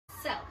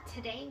So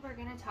today we're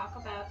going to talk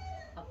about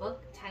a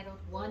book titled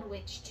One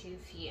Witch Too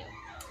Few.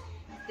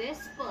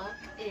 This book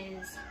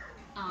is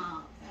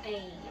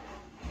a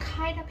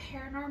kind of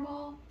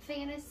paranormal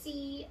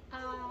fantasy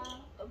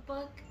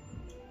book.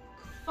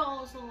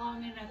 Follows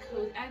along in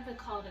I would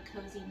call it a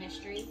cozy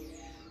mystery.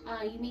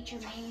 You meet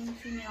your main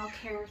female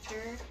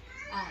character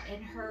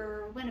in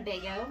her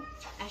Winnebago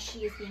as she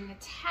is being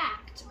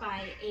attacked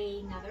by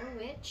another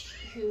witch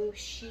who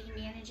she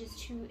manages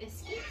to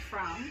escape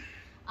from,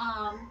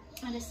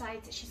 and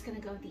decides that she's going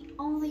to go the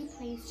only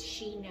place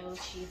she knows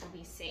she will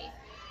be safe,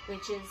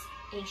 which is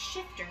a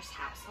shifter's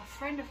house, a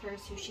friend of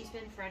hers who she's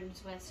been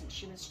friends with since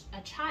she was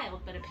a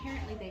child, but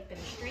apparently they've been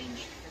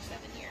estranged for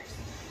 7 years.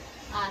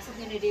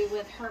 Something to do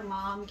with her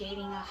mom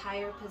gaining a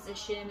higher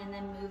position and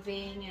then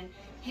moving, and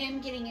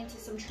him getting into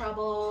some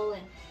trouble,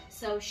 and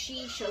so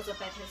she shows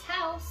up at his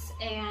house,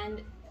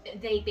 and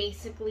they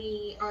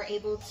basically are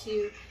able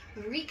to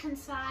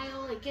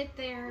reconcile and get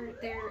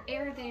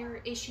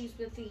their issues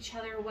with each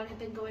other, what had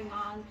been going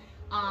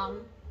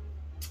on,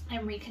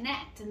 and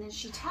reconnect. And then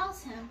she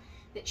tells him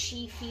that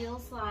she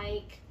feels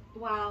like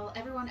while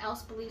everyone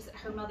else believes that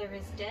her mother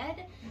is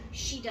dead,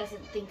 she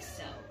doesn't think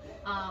so.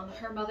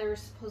 Her mother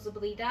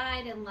supposedly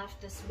died and left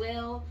this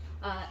will,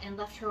 and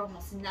left her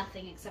almost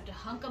nothing except a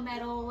hunk of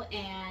metal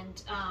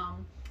and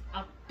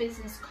a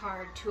business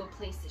card to a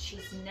place that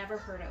she's never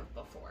heard of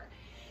before.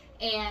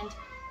 And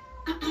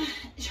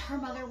her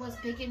mother was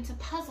big into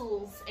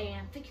puzzles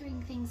and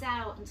figuring things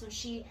out, and so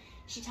she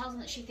tells him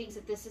that she thinks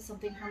that this is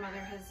something her mother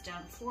has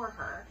done for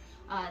her,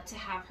 to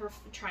have her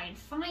try and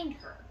find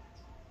her,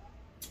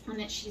 and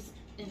that she's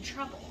in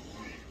trouble.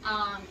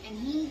 And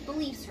he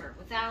believes her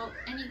without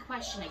any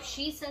question. If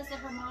she says that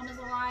her mom is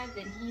alive,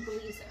 then he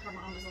believes that her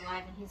mom is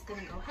alive, and he's going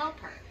to go help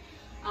her.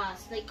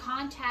 So they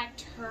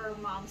contact her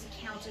mom's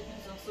accountant,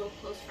 who's also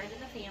a close friend of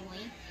the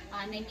family,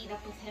 and they meet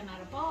up with him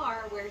at a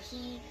bar where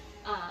he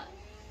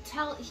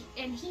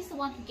and he's the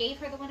one who gave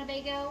her the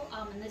Winnebago,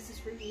 and this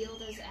is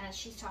revealed as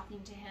she's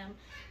talking to him,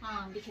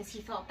 because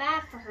he felt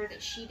bad for her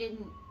that she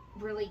didn't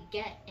really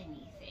get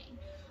anything.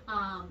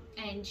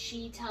 And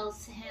she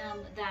tells him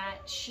that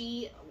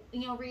she,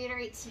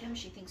 reiterates to him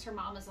she thinks her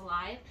mom is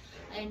alive,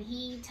 and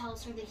he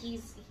tells her that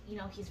he's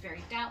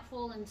very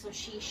doubtful, and so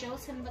she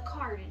shows him the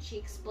card and she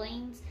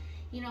explains,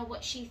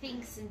 what she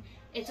thinks, and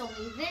it's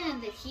only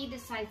then that he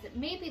decides that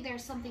maybe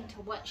there's something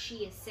to what she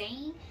is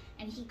saying,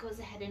 and he goes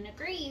ahead and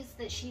agrees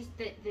that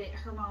that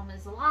her mom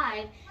is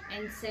alive,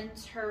 and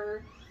sends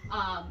her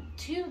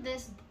to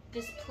this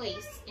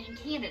place in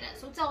Canada.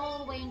 So it's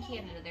all the way in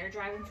Canada. They're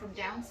driving from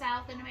down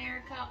south in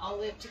America all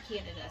the way up to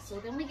Canada. So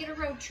then we get a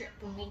road trip,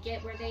 and we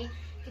get where they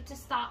get to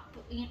stop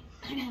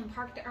and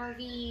park the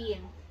RV,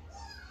 and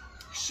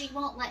she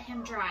won't let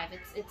him drive.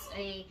 It's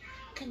a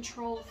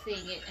control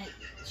thing.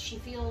 She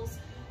feels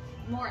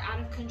more out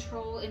of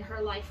control in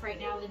her life right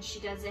now than she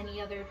has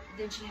any other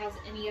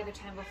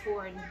time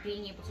before, and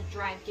being able to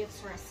drive gives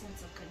her a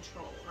sense of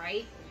control,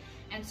 right?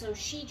 And so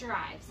she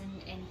drives,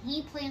 and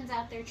he plans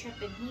out their trip,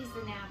 and he's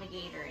the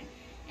navigator,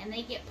 and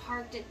they get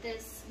parked at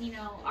this,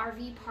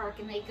 RV park,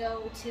 and they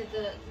go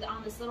to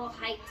on this little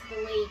hike to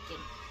the lake,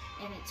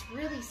 and it's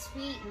really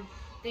sweet, and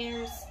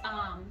there's,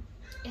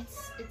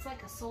 it's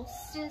like a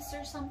solstice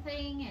or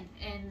something,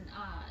 and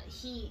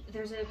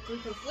there's a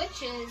group of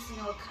witches,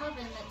 a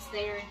coven that's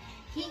there, and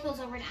he goes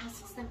over and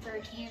asks them for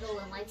a candle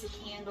and lights a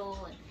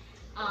candle, and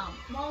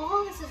while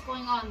all this is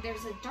going on,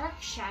 there's a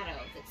dark shadow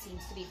that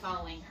seems to be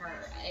following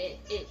her.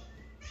 It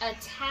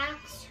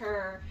attacks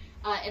her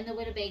in the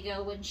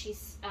Winnebago when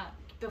she's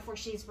before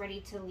she's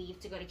ready to leave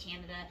to go to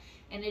Canada,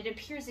 and it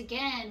appears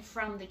again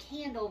from the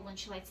candle when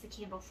she lights the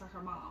candle for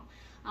her mom.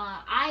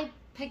 I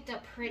picked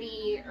up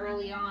pretty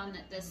early on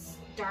that this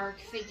dark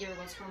figure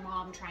was her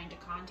mom trying to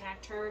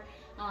contact her,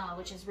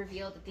 which is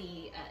revealed at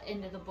the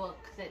end of the book,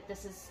 that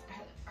this is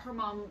her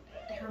mom.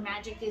 Her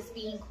magic is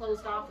being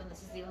closed off, and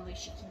this is the only way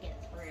she can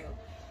get through.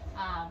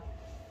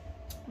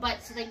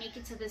 But so they make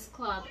it to this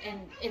club, and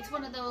it's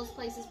one of those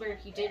places where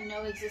if you didn't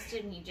know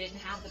existed and you didn't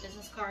have the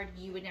business card,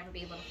 you would never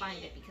be able to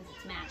find it because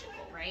it's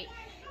magical, right?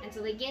 And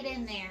so they get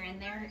in there, and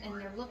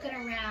they're looking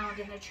around,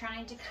 and they're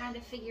trying to kind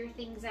of figure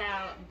things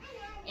out,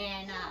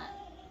 and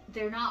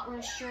they're not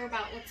real sure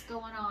about what's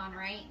going on,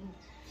 right? And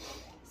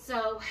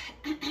so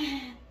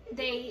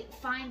they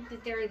find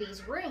that there are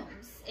these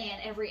rooms, and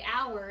every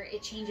hour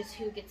it changes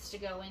who gets to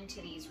go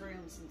into these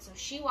rooms. And so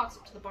she walks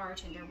up to the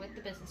bartender with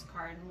the business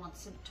card and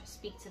wants him to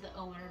speak to the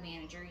owner,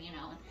 manager,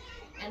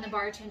 and the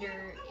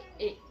bartender,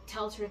 it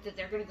tells her that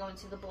they're going to go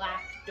into the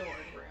black door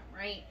room,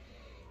 right?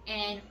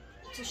 And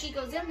so she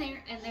goes in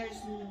there, and there's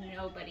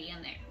nobody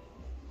in there.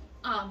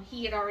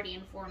 He had already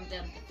informed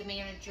them that the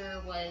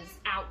manager was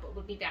out but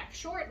would be back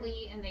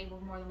shortly, and they were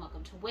more than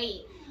welcome to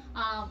wait.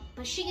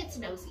 But she gets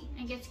nosy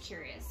and gets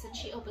curious, and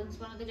she opens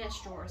one of the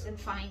desk drawers and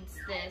finds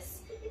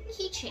this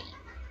keychain.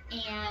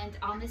 And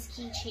on this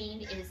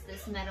keychain is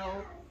this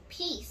metal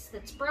piece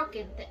that's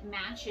broken that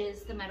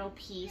matches the metal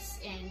piece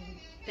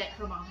that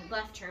her mom had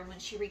left her. When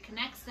she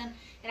reconnects them,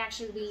 it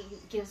actually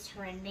gives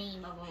her a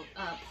name of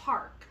a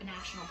park, a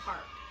national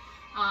park.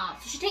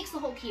 So she takes the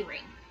whole key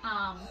ring.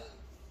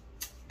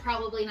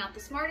 Probably not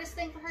the smartest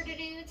thing for her to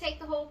do, take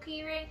the whole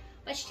key ring,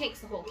 but she takes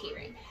the whole key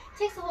ring.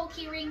 Takes the whole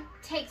key ring,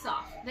 takes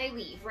off. They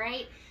leave,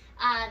 right?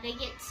 They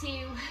get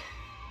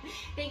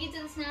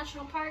to this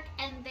national park,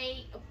 and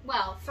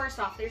well, first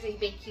off, there's a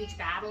big, huge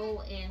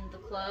battle in the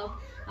club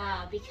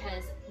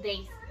because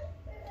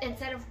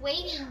instead of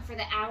waiting for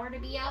the hour to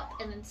be up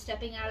and then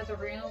stepping out of the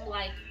room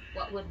like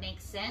what would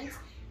make sense,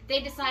 they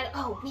decide,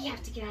 oh, we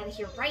have to get out of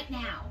here right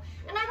now.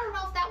 And I don't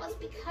know if that was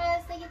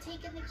because they had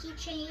taken the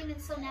keychain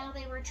and so now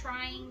they were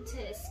trying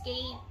to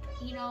escape,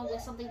 you know,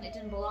 with something that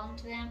didn't belong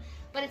to them.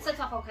 But it sets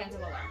off all kinds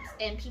of alarms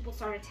and people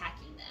start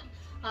attacking them.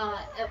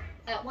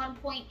 At one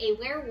point, a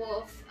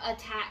werewolf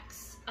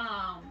attacks,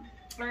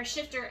 or a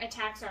shifter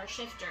attacks our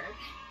shifter,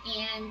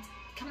 and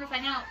come to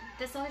find out,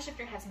 this other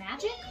shifter has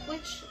magic,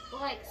 which,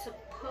 like,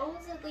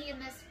 supposedly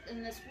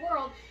in this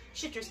world,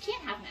 shifters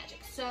can't have magic.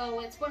 So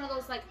it's one of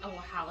those like, oh, well,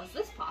 how is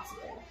this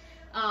possible?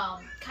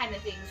 Kind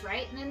of things,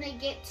 right? And then they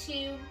get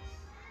to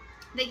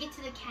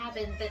the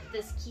cabin that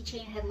this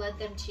keychain had led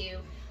them to,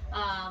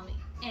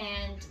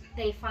 and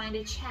they find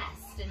a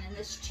chest, and in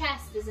this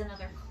chest is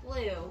another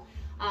clue.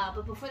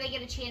 But before they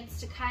get a chance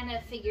to kind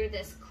of figure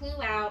this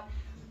clue out,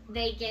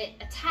 they get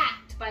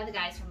attacked by the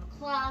guys from the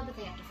club.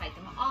 They have to fight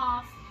them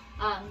off.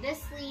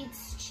 This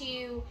leads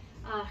to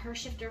her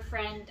shifter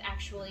friend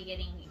actually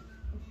getting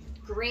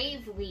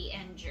gravely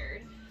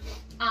injured.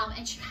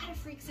 And she kind of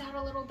freaks out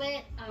a little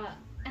bit.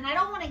 And I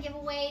don't want to give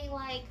away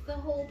like the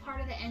whole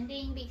part of the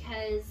ending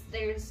because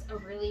there's a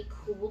really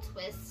cool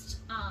twist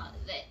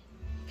that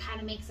kind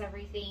of makes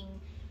everything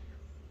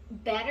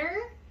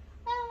better,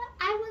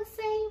 I would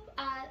say.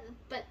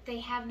 But they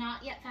have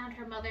not yet found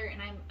her mother,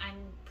 and I'm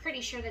pretty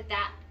sure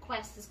that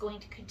quest is going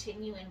to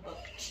continue in book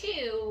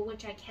 2,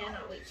 which I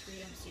cannot wait to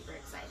read. I'm super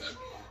excited.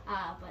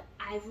 But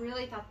I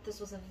really thought this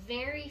was a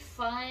very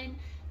fun,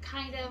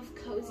 kind of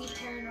cozy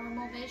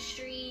paranormal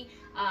mystery.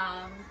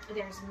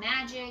 There's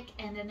magic,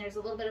 and then there's a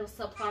little bit of a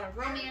subplot of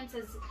romance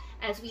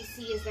as we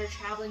see as they're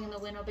traveling in the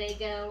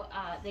Winnebago.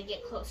 They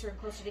get closer and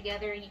closer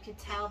together, and you could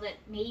tell that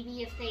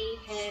maybe if they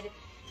had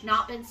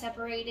not been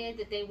separated,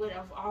 that they would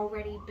have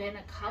already been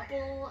a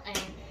couple. And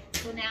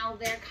so now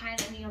they're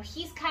kind of, you know,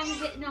 he's kind of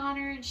hitting on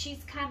her and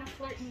she's kind of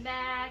flirting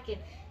back,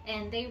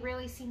 and they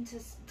really seem to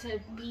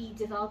be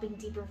developing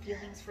deeper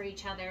feelings for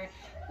each other,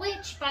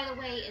 which, by the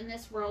way, in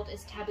this world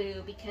is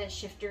taboo because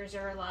shifters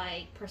are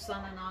like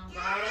persona non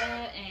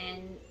grata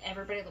and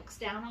everybody looks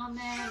down on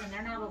them and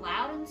they're not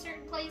allowed in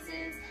certain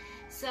places.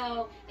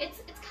 So it's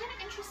kind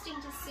of interesting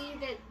to see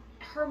that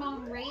her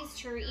mom raised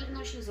her, even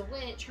though she was a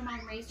witch, her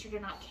mom raised her to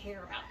not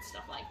care about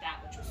stuff like that,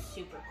 which was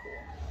super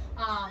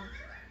cool.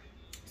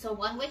 So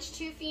One Witch,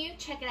 Two Few,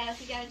 check it out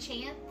if you got a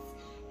chance,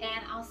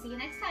 and I'll see you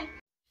next time.